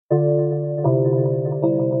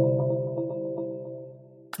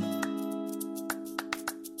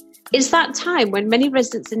It's that time when many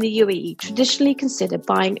residents in the UAE traditionally consider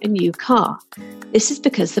buying a new car. This is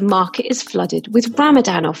because the market is flooded with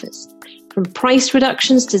Ramadan offers. From price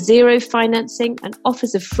reductions to zero financing and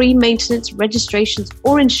offers of free maintenance, registrations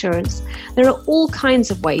or insurance, there are all kinds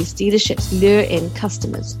of ways dealerships lure in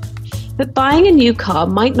customers. But buying a new car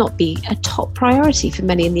might not be a top priority for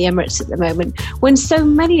many in the Emirates at the moment, when so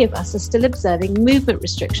many of us are still observing movement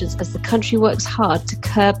restrictions as the country works hard to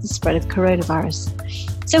curb the spread of coronavirus.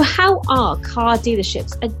 So how are car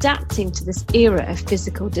dealerships adapting to this era of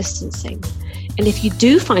physical distancing? And if you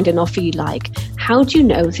do find an offer you like, how do you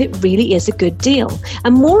know if it really is a good deal?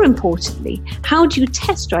 And more importantly, how do you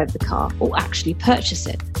test drive the car or actually purchase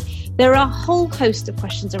it? There are a whole host of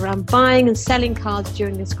questions around buying and selling cars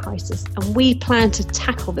during this crisis, and we plan to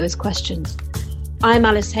tackle those questions. I'm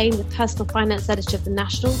Alice Hayne, the personal finance editor of The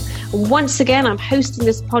National, and once again I'm hosting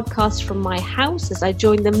this podcast from my house as I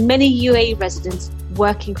join the many UAE residents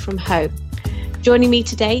working from home. Joining me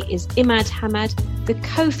today is Imad Hamad, the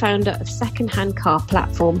co-founder of second-hand car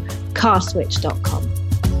platform carswitch.com.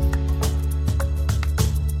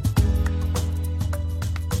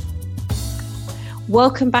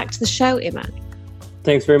 Welcome back to the show, Imad.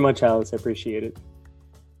 Thanks very much, Alice. I appreciate it.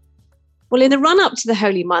 Well, in the run-up to the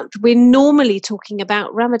Holy Month, we're normally talking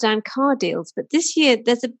about Ramadan car deals, but this year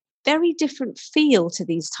there's a very different feel to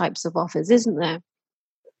these types of offers, isn't there?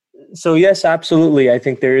 So yes, absolutely. I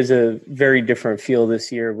think there is a very different feel this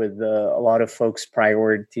year with a lot of folks'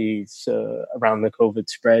 priorities around the COVID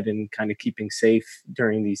spread and kind of keeping safe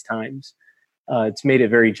during these times. It's made it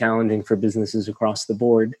very challenging for businesses across the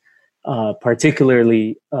board.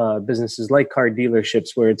 Particularly businesses like car dealerships,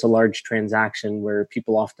 where it's a large transaction where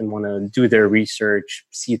people often want to do their research,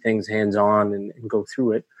 see things hands-on and go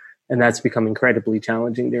through it. And that's become incredibly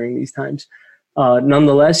challenging during these times.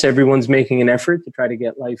 Nonetheless, everyone's making an effort to try to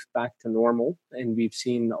get life back to normal. And we've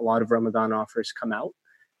seen a lot of Ramadan offers come out.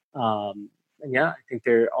 And yeah, I think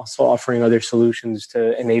they're also offering other solutions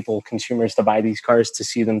to enable consumers to buy these cars, to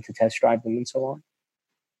see them, to test drive them and so on.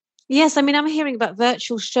 Yes, I mean, I'm hearing about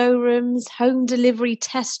virtual showrooms, home delivery,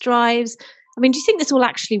 test drives. I mean, do you think this will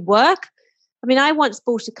actually work? I mean, I once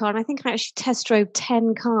bought a car and I think I actually test drove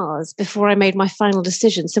 10 cars before I made my final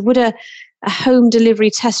decision. So would a home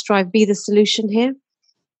delivery test drive be the solution here?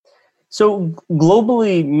 So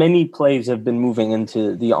globally, many players have been moving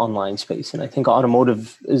into the online space. And I think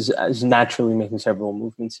automotive is naturally making several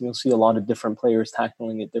movements. And you'll see a lot of different players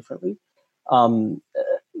tackling it differently.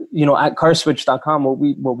 At carswitch.com,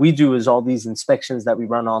 what we do is all these inspections that we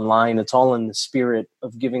run online. It's all in the spirit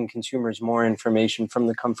of giving consumers more information from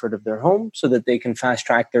the comfort of their home so that they can fast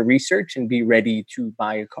track their research and be ready to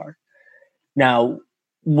buy a car. Now,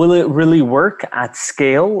 will it really work at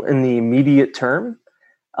scale in the immediate term?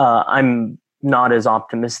 I'm not as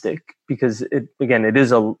optimistic because it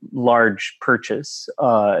is a large purchase.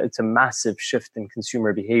 It's a massive shift in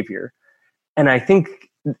consumer behavior. And I think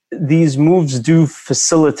these moves do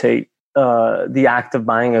facilitate the act of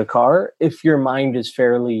buying a car if your mind is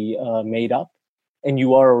fairly made up and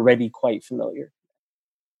you are already quite familiar.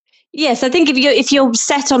 Yes, I think if you're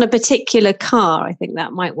set on a particular car, I think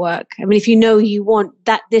that might work. I mean, if you know you want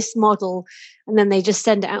this model and then they just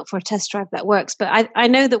send it out for a test drive, that works. But I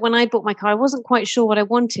know that when I bought my car, I wasn't quite sure what I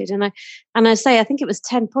wanted. And I think it was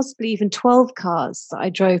 10, possibly even 12 cars that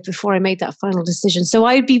I drove before I made that final decision. So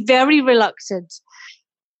I'd be very reluctant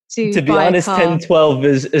to be honest, 10, 12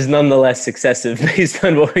 is nonetheless excessive based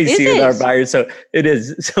on what we see with our buyers. So it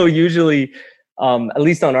is. So usually, at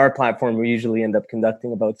least on our platform, we usually end up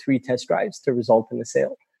conducting about 3 test drives to result in a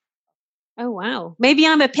sale. Oh, wow. Maybe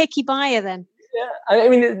I'm a picky buyer then. Yeah, I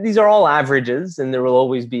mean, these are all averages and there will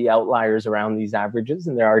always be outliers around these averages.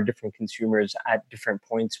 And there are different consumers at different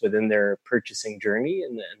points within their purchasing journey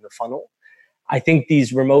in the funnel. I think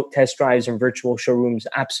these remote test drives and virtual showrooms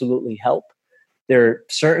absolutely help. They're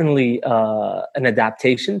certainly an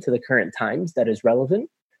adaptation to the current times that is relevant.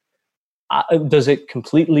 Does it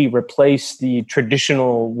completely replace the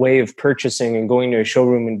traditional way of purchasing and going to a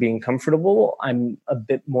showroom and being comfortable? I'm a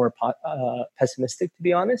bit more pessimistic, to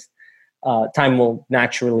be honest. Time will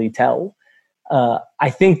naturally tell. I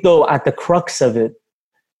think, though, at the crux of it,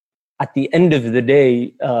 at the end of the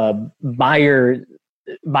day,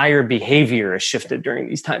 buyer behavior has shifted during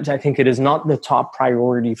these times. I think it is not the top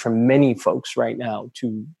priority for many folks right now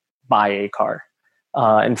to buy a car.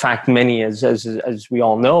 In fact, many, as we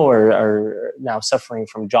all know, are now suffering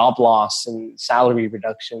from job loss and salary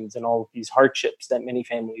reductions and all of these hardships that many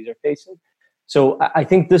families are facing. So I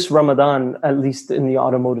think this Ramadan, at least in the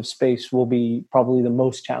automotive space, will be probably the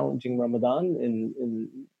most challenging Ramadan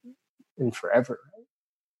in forever.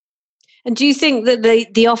 And do you think that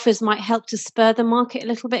the offers might help to spur the market a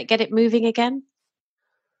little bit, get it moving again?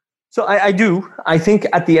 So I do. I think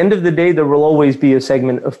at the end of the day, there will always be a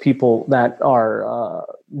segment of people that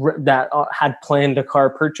had planned a car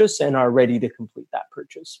purchase and are ready to complete that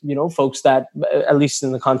purchase. You know, folks that, at least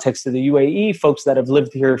in the context of the UAE, folks that have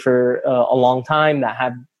lived here for a long time, that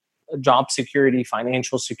have job security,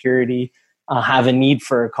 financial security, have a need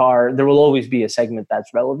for a car. There will always be a segment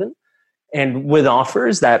that's relevant, and with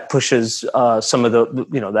offers that pushes some of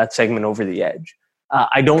that segment over the edge.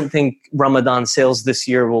 I don't think Ramadan sales this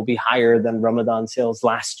year will be higher than Ramadan sales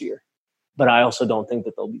last year, but I also don't think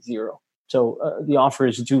that they'll be zero. So the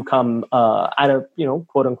offers do come at a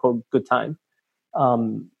quote unquote good time,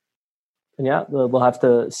 and yeah, we'll have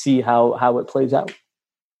to see how it plays out.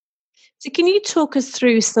 So can you talk us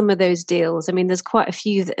through some of those deals? I mean, there's quite a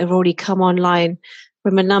few that have already come online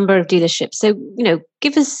from a number of dealerships. So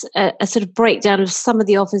give us a sort of breakdown of some of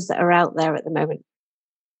the offers that are out there at the moment.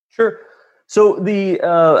 Sure. So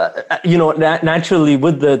naturally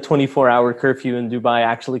with the 24-hour curfew in Dubai,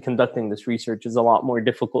 actually conducting this research is a lot more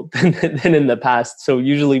difficult than in the past. So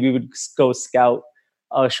usually we would go scout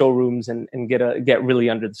showrooms and get really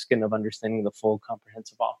under the skin of understanding the full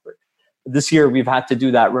comprehensive offer. This year we've had to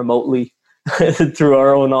do that remotely through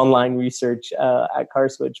our own online research at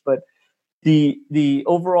CarSwitch. But the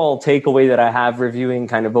overall takeaway that I have reviewing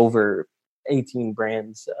kind of over 18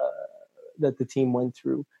 brands that the team went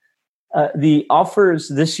through, the offers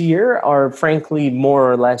this year are frankly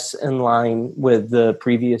more or less in line with the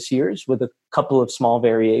previous years, with a couple of small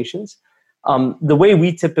variations. The way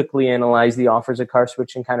we typically analyze the offers at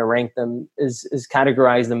CarSwitch and kind of rank them is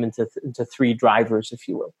categorize them into three drivers, if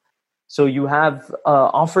you will. So you have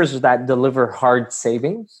offers that deliver hard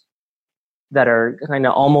savings that are kind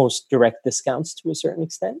of almost direct discounts to a certain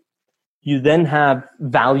extent. You then have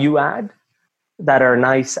value add that are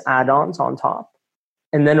nice add-ons on top.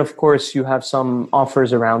 And then, of course, you have some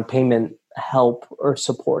offers around payment help or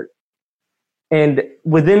support. And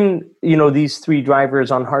within, these three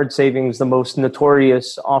drivers on hard savings, the most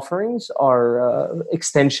notorious offerings are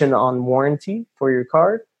extension on warranty for your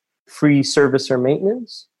car, free service or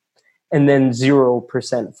maintenance, and then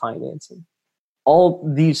 0% financing. All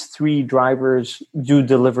these three drivers do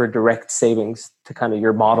deliver direct savings to kind of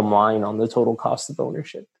your bottom line on the total cost of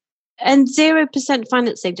ownership. And 0%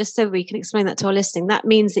 financing, just so we can explain that to our listening, that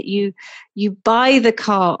means that you buy the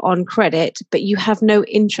car on credit, but you have no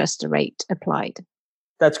interest rate applied.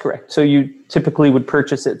 That's correct. So you typically would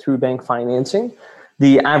purchase it through bank financing.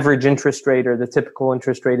 The average interest rate or the typical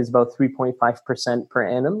interest rate is about 3.5% per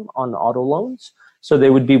annum on auto loans. So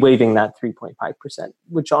they would be waiving that 3.5%,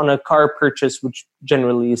 which on a car purchase, which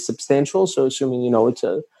generally is substantial. So assuming, it's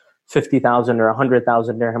a 50,000 or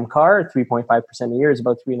 100,000 dirham car, 3.5% a year is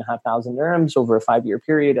about 3,500 dirhams over a 5-year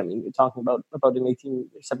period. I mean, you're talking about an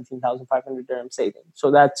 17,500 dirham saving.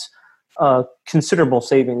 So that's a considerable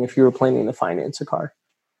saving if you were planning to finance a car.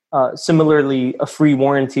 Similarly, a free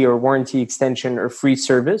warranty or warranty extension or free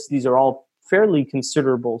service, these are all fairly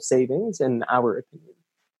considerable savings in our opinion.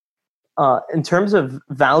 In terms of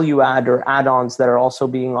value add or add-ons that are also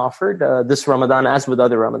being offered this Ramadan, as with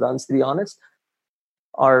other Ramadans, to be honest,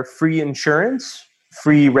 are free insurance,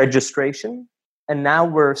 free registration, and now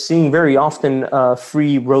we're seeing very often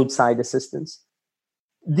free roadside assistance.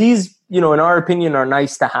 These, in our opinion, are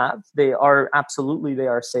nice to have. They are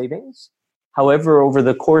savings. However, over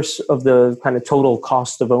the course of the kind of total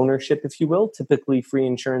cost of ownership, if you will, typically free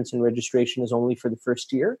insurance and registration is only for the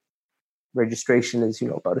first year. Registration is,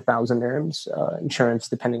 about 1,000 dirhams. Insurance,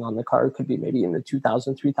 depending on the car, could be maybe in the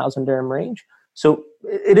 2,000, 3,000 dirham range. So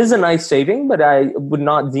it is a nice saving, but I would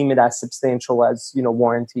not deem it as substantial as,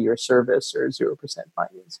 warranty or service or 0%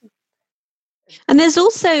 financing. And there's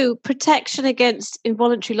also protection against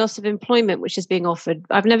involuntary loss of employment, which is being offered.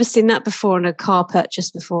 I've never seen that before in a car purchase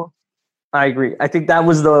before. I agree. I think that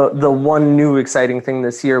was the one new exciting thing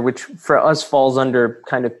this year, which for us falls under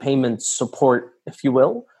kind of payment support, if you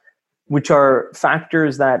will, which are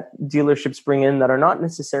factors that dealerships bring in that are not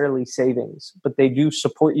necessarily savings, but they do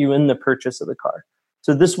support you in the purchase of the car.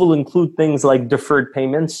 So this will include things like deferred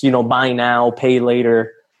payments, buy now, pay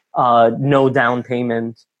later, no down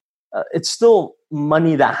payment. It's still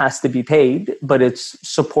money that has to be paid, but it's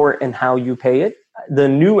support in how you pay it. The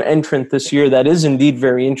new entrant this year that is indeed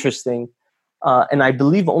very interesting, and I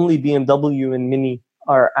believe only BMW and Mini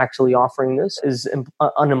are actually offering this, is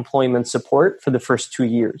unemployment support for the first 2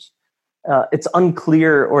 years. It's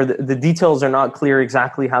unclear, or the details are not clear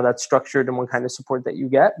exactly how that's structured and what kind of support that you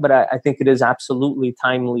get, but I think it is absolutely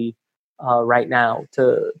timely right now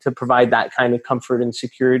to provide that kind of comfort and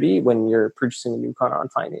security when you're purchasing a new car on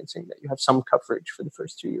financing, that you have some coverage for the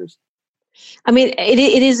first 2 years. I mean, it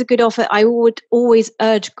is a good offer. I would always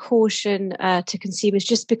urge caution to consumers,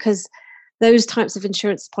 just because those types of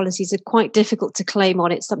insurance policies are quite difficult to claim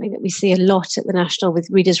on. It's something that we see a lot at the National with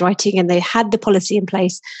readers writing, and they had the policy in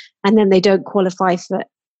place and then they don't qualify for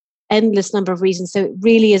endless number of reasons. So it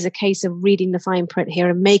really is a case of reading the fine print here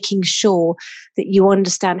and making sure that you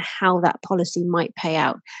understand how that policy might pay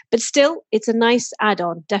out. But still, it's a nice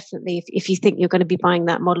add-on, definitely, if you think you're going to be buying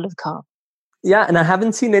that model of car. Yeah, and I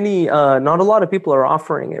haven't seen any, not a lot of people are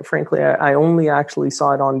offering it, frankly. I only actually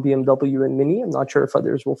saw it on BMW and Mini. I'm not sure if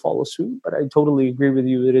others will follow suit, but I totally agree with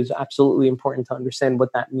you. It is absolutely important to understand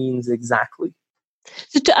what that means exactly.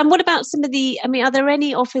 So, and what about some of are there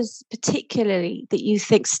any offers particularly that you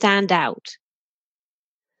think stand out?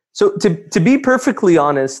 So to be perfectly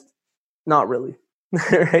honest, not really.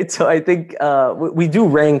 Right? So I think we do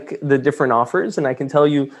rank the different offers, and I can tell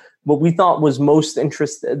you what we thought was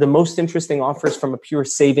the most interesting offers from a pure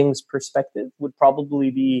savings perspective would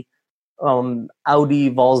probably be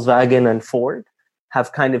Audi, Volkswagen, and Ford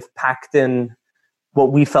have kind of packed in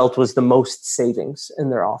what we felt was the most savings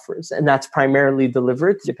in their offers. And that's primarily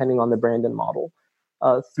delivered, depending on the brand and model.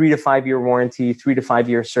 3 to 5 year warranty, 3 to 5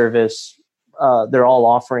 year service. They're all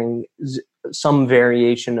offering some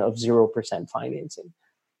variation of 0% financing.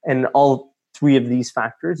 And all three of these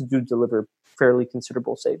factors do deliver fairly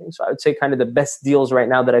considerable savings. So I would say kind of the best deals right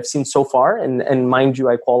now that I've seen so far. And mind you,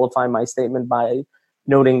 I qualify my statement by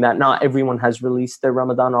noting that not everyone has released their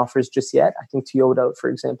Ramadan offers just yet. I think Toyota, for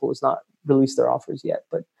example, has not released their offers yet.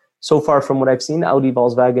 But so far from what I've seen, Audi,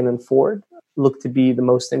 Volkswagen, and Ford look to be the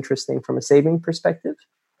most interesting from a saving perspective.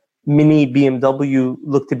 Mini, BMW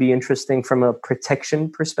look to be interesting from a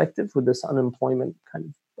protection perspective with this unemployment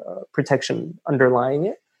kind of protection underlying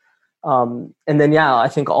it. And then, I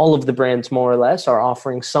think all of the brands more or less are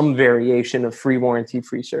offering some variation of free warranty,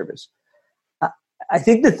 free service. I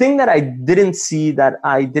think the thing that I didn't see that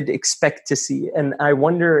I did expect to see, and I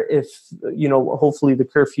wonder if, hopefully the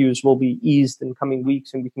curfews will be eased in coming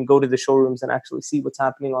weeks and we can go to the showrooms and actually see what's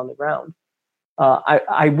happening on the ground.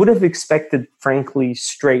 I would have expected, frankly,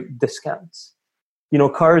 straight discounts.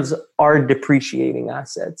 Cars are depreciating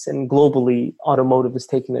assets, and globally, automotive is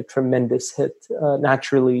taking a tremendous hit.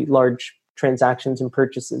 Naturally, large transactions and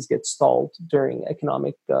purchases get stalled during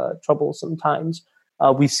economic trouble sometimes.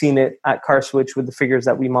 We've seen it at CarSwitch with the figures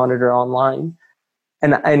that we monitor online.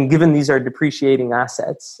 And given these are depreciating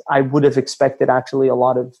assets, I would have expected actually a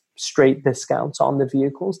lot of straight discounts on the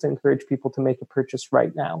vehicles to encourage people to make a purchase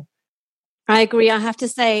right now. I agree. I have to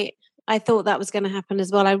say, I thought that was going to happen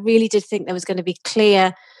as well. I really did think there was going to be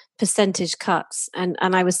clear percentage cuts, and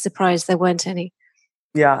I was surprised there weren't any.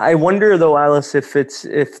 Yeah, I wonder though, Alice,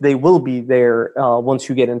 if they will be there once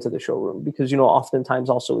you get into the showroom, because oftentimes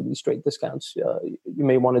also with these straight discounts, you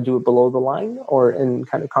may want to do it below the line or in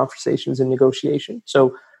kind of conversations and negotiation.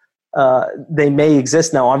 So they may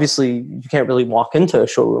exist now. Obviously, you can't really walk into a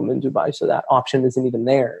showroom in Dubai, so that option isn't even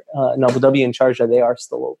there. In Abu Dhabi and Sharjah, they are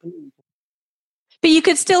still open. But you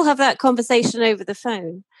could still have that conversation over the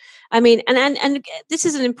phone. I mean, and this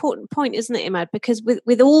is an important point, isn't it, Imad? Because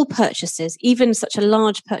with all purchases, even such a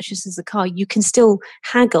large purchase as a car, you can still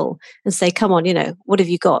haggle and say, come on, what have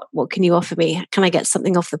you got? What can you offer me? Can I get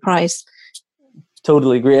something off the price?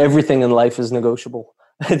 Totally agree. Everything in life is negotiable.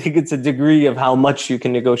 I think it's a degree of how much you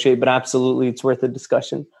can negotiate, but absolutely it's worth a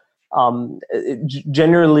discussion.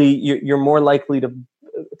 Generally, you're more likely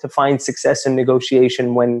to find success in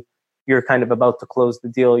negotiation when you're kind of about to close the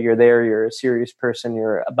deal. You're there, you're a serious person,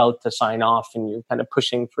 you're about to sign off, and you're kind of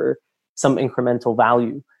pushing for some incremental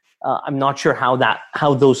value. I'm not sure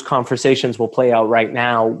how those conversations will play out right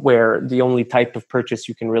now, where the only type of purchase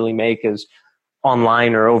you can really make is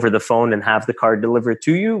online or over the phone and have the car delivered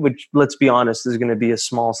to you, which, let's be honest, is going to be a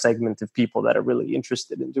small segment of people that are really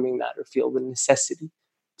interested in doing that or feel the necessity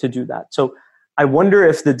to do that. So I wonder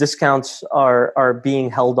if the discounts are being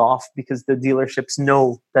held off because the dealerships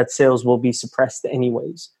know that sales will be suppressed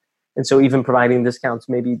anyways. And so even providing discounts,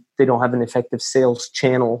 maybe they don't have an effective sales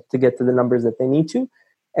channel to get to the numbers that they need to,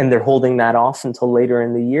 and they're holding that off until later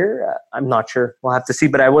in the year. I'm not sure. We'll have to see.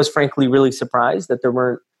 But I was frankly really surprised that there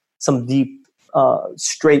weren't some deep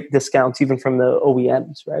straight discounts even from the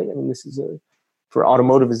OEMs, right? I mean, this is for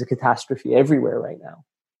automotive is a catastrophe everywhere right now.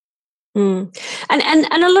 And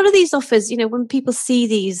a lot of these offers, when people see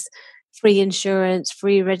these free insurance,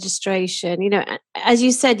 free registration, as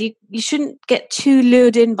you said, you shouldn't get too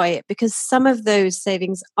lured in by it because some of those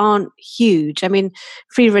savings aren't huge. I mean,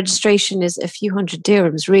 free registration is a few hundred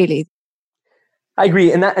dirhams, really. I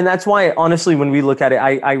agree. And that's why, honestly, when we look at it,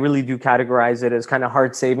 I really do categorize it as kind of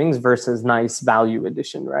hard savings versus nice value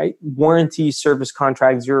addition, right? Warranty, service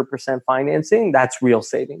contract, 0% financing, that's real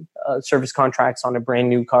saving. Service contracts on a brand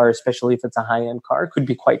new car, especially if it's a high-end car, could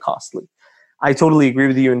be quite costly. I totally agree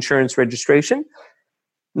with you. Insurance registration,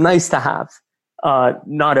 nice to have.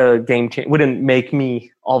 Not a game changer. Wouldn't make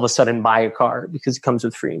me all of a sudden buy a car because it comes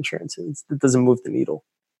with free insurance. It doesn't move the needle.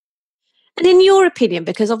 And in your opinion,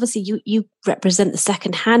 because obviously you represent the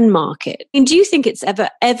second-hand market, and do you think it's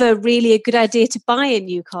ever really a good idea to buy a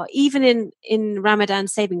new car, even in Ramadan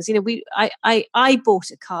savings? You know, I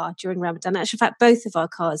bought a car during Ramadan. Actually, in fact, both of our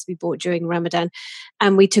cars we bought during Ramadan,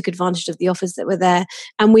 and we took advantage of the offers that were there.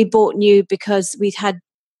 And we bought new because we'd had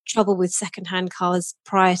trouble with second-hand cars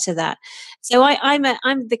prior to that. So I'm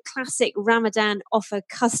the classic Ramadan offer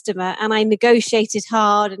customer, and I negotiated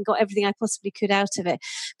hard and got everything I possibly could out of it.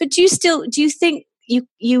 But do you think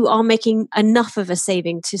you are making enough of a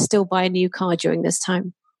saving to still buy a new car during this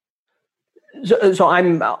time? So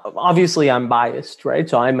I'm biased, right?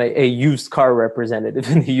 So I'm a used car representative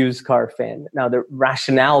and a used car fan. Now, the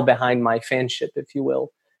rationale behind my fanship, if you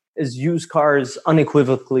will, is used cars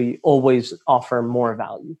unequivocally always offer more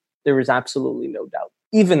value. There is absolutely no doubt,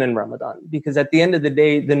 even in Ramadan, because at the end of the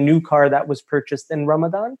day, the new car that was purchased in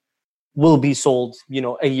Ramadan will be sold,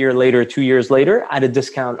 a year later, 2 years later at a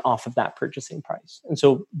discount off of that purchasing price. And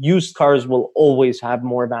so used cars will always have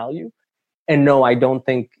more value. And no, I don't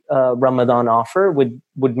think Ramadan offer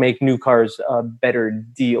would make new cars a better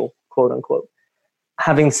deal, quote unquote.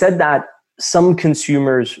 Having said that, some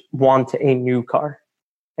consumers want a new car.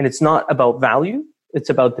 And it's not about value, it's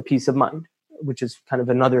about the peace of mind, which is kind of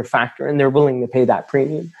another factor. And they're willing to pay that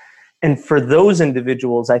premium. And for those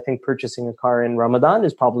individuals, I think purchasing a car in Ramadan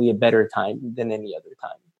is probably a better time than any other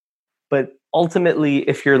time. But ultimately,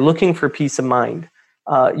 if you're looking for peace of mind,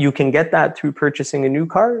 you can get that through purchasing a new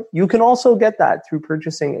car. You can also get that through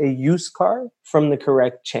purchasing a used car from the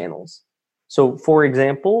correct channels. So, for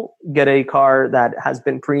example, get a car that has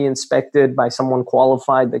been pre-inspected by someone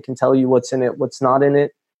qualified that can tell you what's in it, what's not in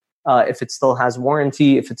it. If it still has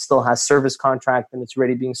warranty, if it still has service contract, and it's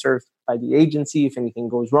already being served by the agency. If anything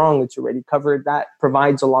goes wrong, it's already covered. That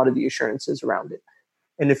provides a lot of the assurances around it.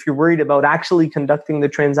 And if you're worried about actually conducting the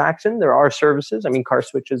transaction, there are services. I mean,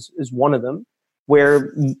 CarSwitch is one of them,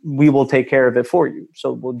 where we will take care of it for you.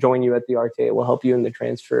 So we'll join you at the RTA. We'll help you in the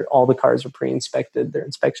transfer. All the cars are pre-inspected. Their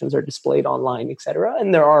inspections are displayed online, etc.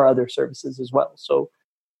 And there are other services as well. So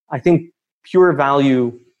I think pure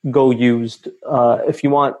value, go used. If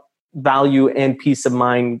you want value and peace of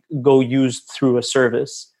mind, go used through a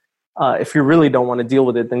service. If you really don't want to deal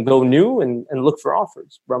with it, then go new and look for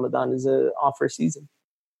offers. Ramadan is an offer season.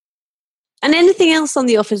 And anything else on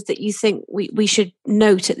the offers that you think we should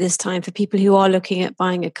note at this time for people who are looking at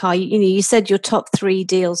buying a car? You said your top 3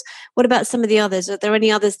 deals. What about some of the others? Are there any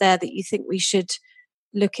others there that you think we should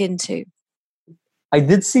look into? I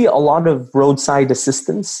did see a lot of roadside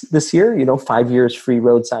assistance this year, 5 years free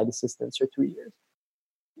roadside assistance or 3 years.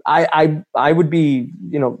 I would be,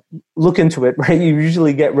 look into it, right? You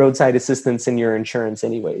usually get roadside assistance in your insurance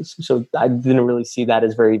anyways. So I didn't really see that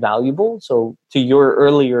as very valuable. So to your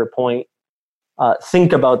earlier point,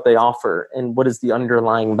 think about the offer and what is the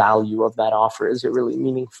underlying value of that offer? Is it really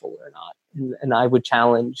meaningful or not? And I would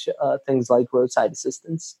challenge things like roadside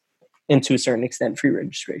assistance and to a certain extent free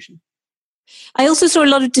registration. I also saw a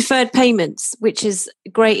lot of deferred payments, which is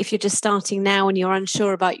great if you're just starting now and you're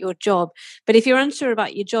unsure about your job. But if you're unsure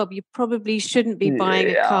about your job, you probably shouldn't be buying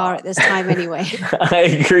a car at this time anyway. I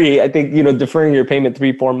agree. I think, deferring your payment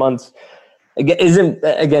 3-4 months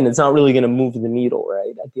it's not really going to move the needle,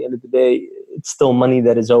 right? At the end of the day, it's still money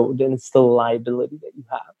that is owed and it's still a liability that you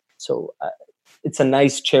have. So it's a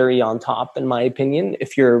nice cherry on top, in my opinion,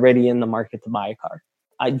 if you're already in the market to buy a car.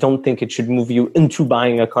 I don't think it should move you into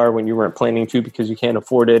buying a car when you weren't planning to because you can't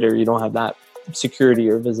afford it or you don't have that security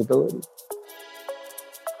or visibility.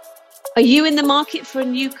 Are you in the market for a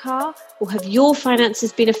new car, or have your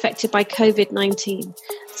finances been affected by COVID-19?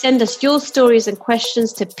 Send us your stories and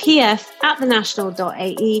questions to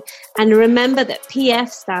pf@thenational.ae, and remember that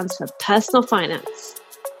PF stands for Personal Finance.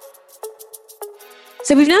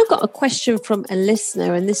 So we've now got a question from a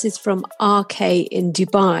listener, and this is from RK in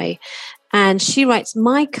Dubai. And she writes,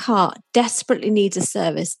 my car desperately needs a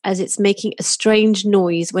service as it's making a strange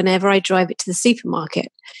noise whenever I drive it to the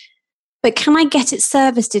supermarket. But can I get it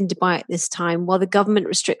serviced in Dubai at this time while the government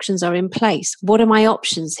restrictions are in place? What are my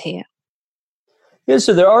options here? Yeah,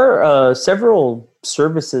 so there are several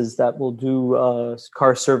services that will do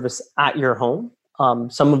car service at your home.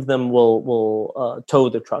 Some of them will tow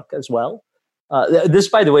the truck as well. This,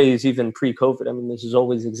 by the way, is even pre-COVID. I mean, this has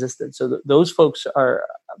always existed. So those folks are,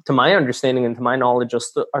 to my understanding and to my knowledge,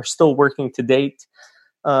 are still working to date.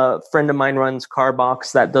 A friend of mine runs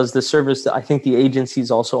CarBox that does the service. I think the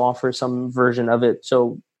agencies also offer some version of it.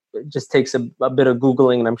 So it just takes a bit of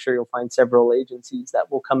Googling, and I'm sure you'll find several agencies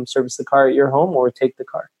that will come service the car at your home or take the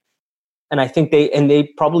car. And I think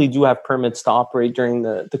they probably do have permits to operate during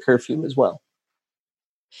the curfew as well.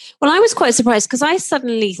 Well, I was quite surprised because I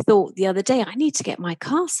suddenly thought the other day, I need to get my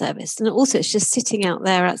car serviced. And also it's just sitting out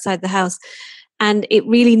there outside the house and it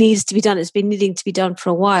really needs to be done. It's been needing to be done for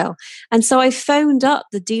a while. And so I phoned up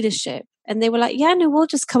the dealership and they were like, yeah, no, we'll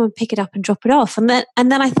just come and pick it up and drop it off. And then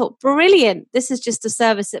I thought, brilliant. This is just a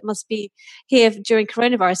service that must be here during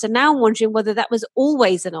coronavirus. And now I'm wondering whether that was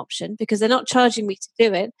always an option because they're not charging me to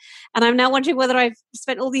do it. And I'm now wondering whether I've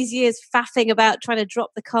spent all these years faffing about trying to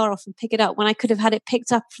drop the car off and pick it up when I could have had it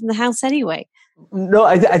picked up from the house anyway. No,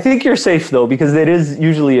 I think you're safe though, because it is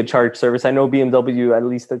usually a charge service. I know BMW at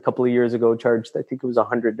least a couple of years ago charged, I think it was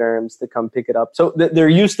 100 dirhams to come pick it up. So there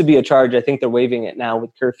used to be a charge. I think they're waiving it now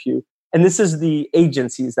with curfew. And this is the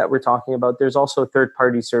agencies that we're talking about. There's also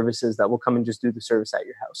third-party services that will come and just do the service at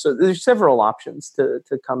your house. So there's several options to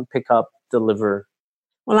come pick up, deliver.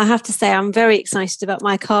 Well, I have to say, I'm very excited about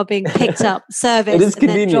my car being picked up, serviced, and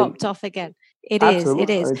then dropped off again. It is.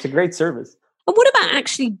 It's a great service. And what about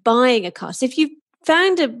actually buying a car? So if you've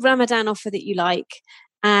found a Ramadan offer that you like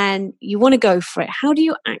and you want to go for it, how do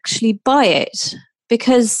you actually buy it?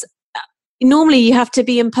 Because normally you have to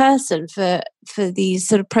be in person for these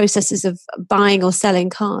sort of processes of buying or selling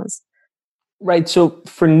cars. Right. So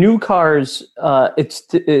for new cars, it's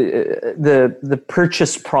the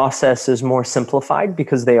purchase process is more simplified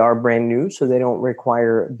because they are brand new. So they don't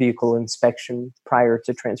require vehicle inspection prior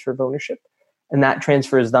to transfer of ownership. And that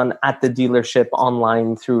transfer is done at the dealership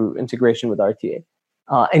online through integration with RTA.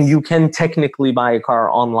 And you can technically buy a car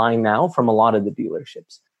online now from a lot of the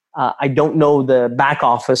dealerships. I don't know the back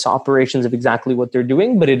office operations of exactly what they're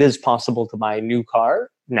doing, but it is possible to buy a new car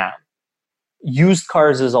now. Used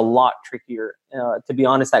cars is a lot trickier. To be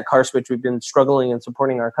honest, at CarSwitch, we've been struggling and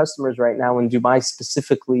supporting our customers right now in Dubai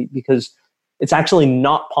specifically because it's actually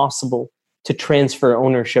not possible to transfer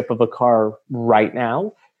ownership of a car right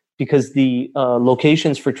now because the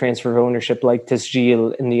locations for transfer of ownership like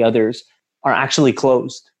Tasjil and the others are actually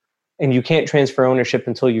closed. And you can't transfer ownership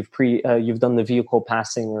until you've done the vehicle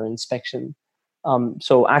passing or inspection.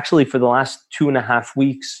 So actually, for the last 2.5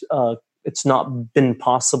 weeks, it's not been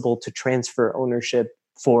possible to transfer ownership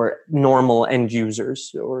for normal end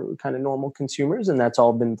users or kind of normal consumers, and that's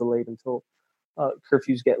all been delayed until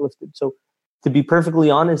curfews get lifted. So, to be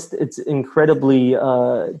perfectly honest, it's incredibly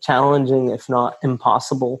challenging, if not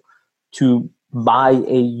impossible, to buy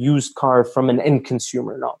a used car from an end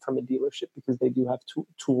consumer, not from a dealership, because they do have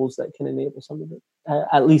tools that can enable some of it,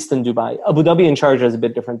 at least in Dubai. Abu Dhabi and Sharjah is a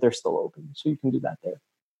bit different. They're still open, so you can do that there.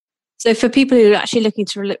 So for people who are actually looking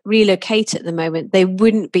to relocate at the moment, they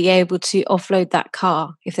wouldn't be able to offload that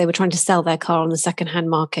car if they were trying to sell their car on the second-hand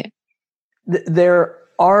market? There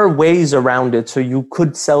are ways around it. So you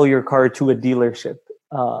could sell your car to a dealership,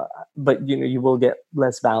 but you will get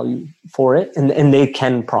less value for it, and they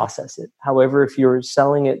can process it. However, if you're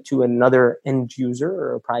selling it to another end user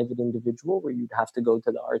or a private individual, where you'd have to go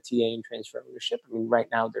to the RTA and transfer ownership, I mean, right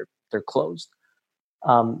now they're closed.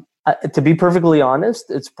 To be perfectly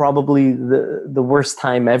honest, it's probably the worst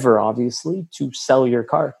time ever, obviously, to sell your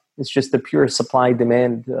car. It's just the pure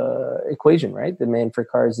supply-demand equation, right? Demand for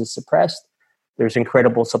cars is suppressed. There's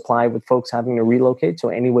incredible supply with folks having to relocate. So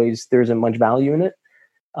anyways, there isn't much value in it.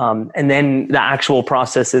 And then the actual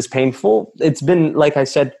process is painful. It's been, like I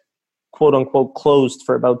said, quote unquote, closed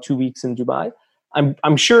for about 2 weeks in Dubai.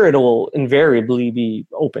 I'm sure it'll invariably be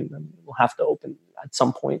open. I mean, we'll have to open at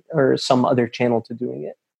some point or some other channel to doing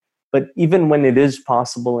it. But even when it is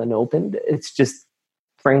possible and opened, it's just,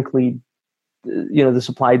 frankly, the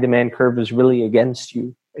supply-demand curve is really against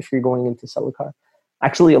you if you're going in to sell a car.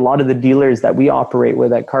 Actually, a lot of the dealers that we operate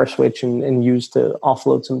with at CarSwitch and use to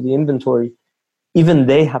offload some of the inventory, even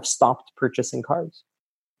they have stopped purchasing cars.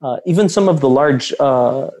 Even some of the large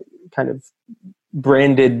kind of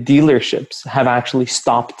branded dealerships have actually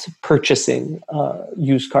stopped purchasing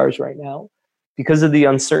used cars right now because of the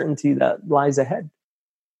uncertainty that lies ahead.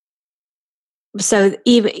 So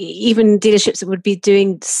even dealerships that would be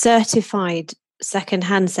doing certified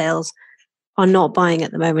second-hand sales are not buying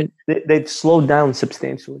at the moment. They've slowed down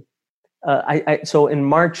substantially. So in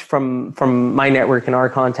March, from my network and our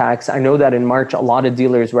contacts, I know that in March, a lot of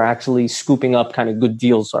dealers were actually scooping up kind of good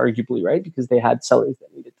deals, arguably, right? Because they had sellers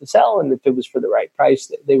that needed to sell, and if it was for the right price,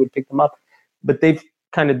 they would pick them up. But they've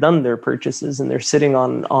kind of done their purchases, and they're sitting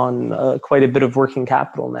on quite a bit of working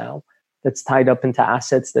capital now that's tied up into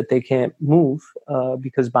assets that they can't move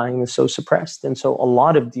because buying is so suppressed. And so a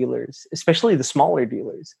lot of dealers, especially the smaller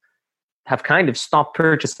dealers, have kind of stopped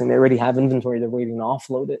purchasing. They already have inventory. They're waiting to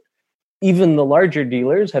offload it. Even the larger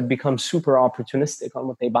dealers have become super opportunistic on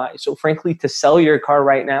what they buy. So frankly, to sell your car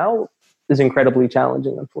right now is incredibly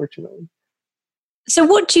challenging, unfortunately. So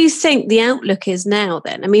what do you think the outlook is now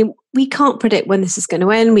then? I mean, we can't predict when this is going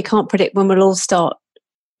to end. We can't predict when we'll all start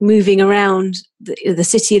moving around the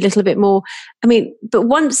city a little bit more. I mean, but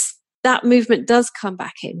once that movement does come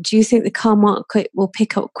back in, do you think the car market will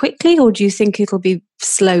pick up quickly, or do you think it'll be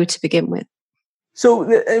slow to begin with? So,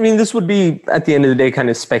 I mean, this would be, at the end of the day, kind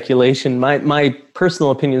of speculation. My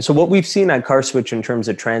personal opinion. So what we've seen at CarSwitch in terms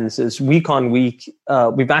of trends is week on week,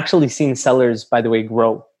 we've actually seen sellers, by the way,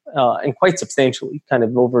 grow and quite substantially. Kind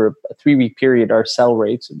of over a 3-week period, our sell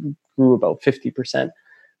rates grew about 50%.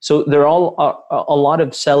 So there are all a lot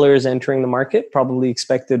of sellers entering the market, probably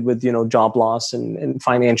expected with, job loss and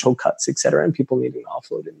financial cuts, et cetera, and people needing to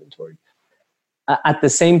offload inventory. At the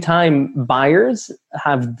same time, buyers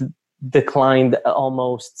have declined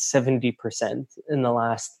almost 70% in the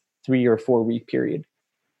last 3 or 4 week period.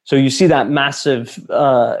 So you see that massive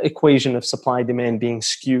equation of supply demand being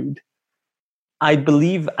skewed. I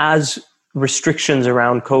believe as restrictions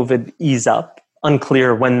around COVID ease up,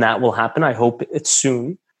 unclear when that will happen. I hope it's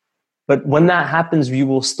soon. But when that happens, you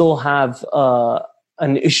will still have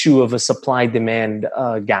an issue of a supply-demand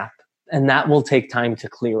gap, and that will take time to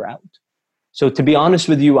clear out. So to be honest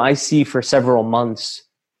with you, I see for several months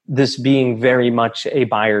this being very much a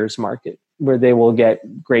buyer's market where they will get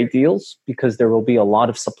great deals because there will be a lot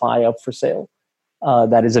of supply up for sale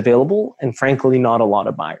that is available, and frankly, not a lot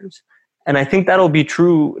of buyers. And I think that'll be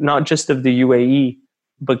true not just of the UAE,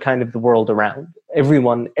 but kind of the world around.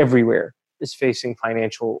 Everyone, everywhere, is facing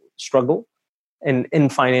financial struggle. And in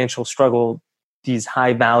financial struggle, these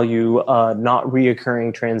high value, not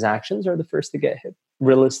reoccurring transactions are the first to get hit.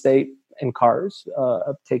 Real estate and cars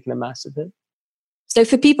have taken a massive hit. So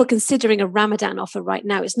for people considering a Ramadan offer right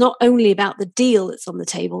now, it's not only about the deal that's on the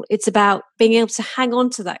table, it's about being able to hang on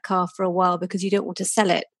to that car for a while because you don't want to sell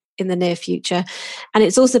it in the near future. And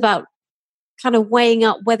it's also about kind of weighing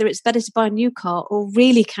up whether it's better to buy a new car or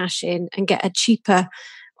really cash in and get a cheaper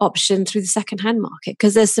option through the second-hand market,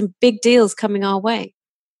 because there's some big deals coming our way.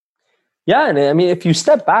 Yeah, and I mean, if you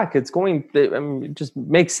step back, it just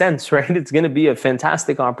makes sense, right? It's going to be a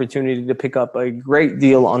fantastic opportunity to pick up a great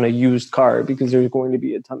deal on a used car because there's going to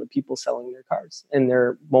be a ton of people selling their cars, and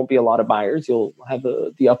there won't be a lot of buyers. You'll have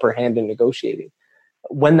the upper hand in negotiating.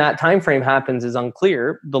 When that time frame happens is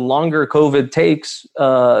unclear. The longer COVID takes,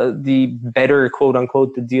 the better, quote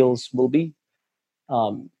unquote, the deals will be.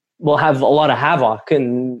 We'll have a lot of havoc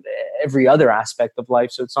in every other aspect of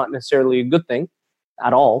life, so it's not necessarily a good thing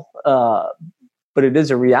at all, but it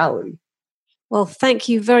is a reality. Well, thank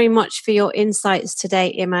you very much for your insights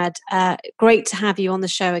today, Imad. Great to have you on the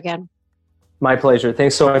show again. My pleasure.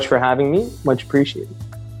 Thanks so much for having me. Much appreciated.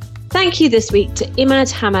 Thank you this week to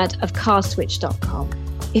Imad Hamad of carswitch.com.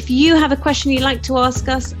 If you have a question you'd like to ask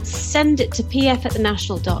us, send it to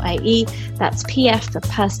pf@thenational.ae. That's PF for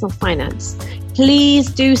personal finance. Please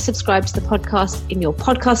do subscribe to the podcast in your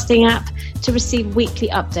podcasting app to receive weekly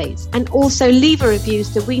updates, and also leave a review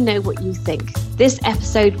so we know what you think. This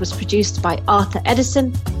episode was produced by Arthur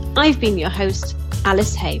Edison. I've been your host,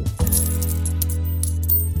 Alice Hayne.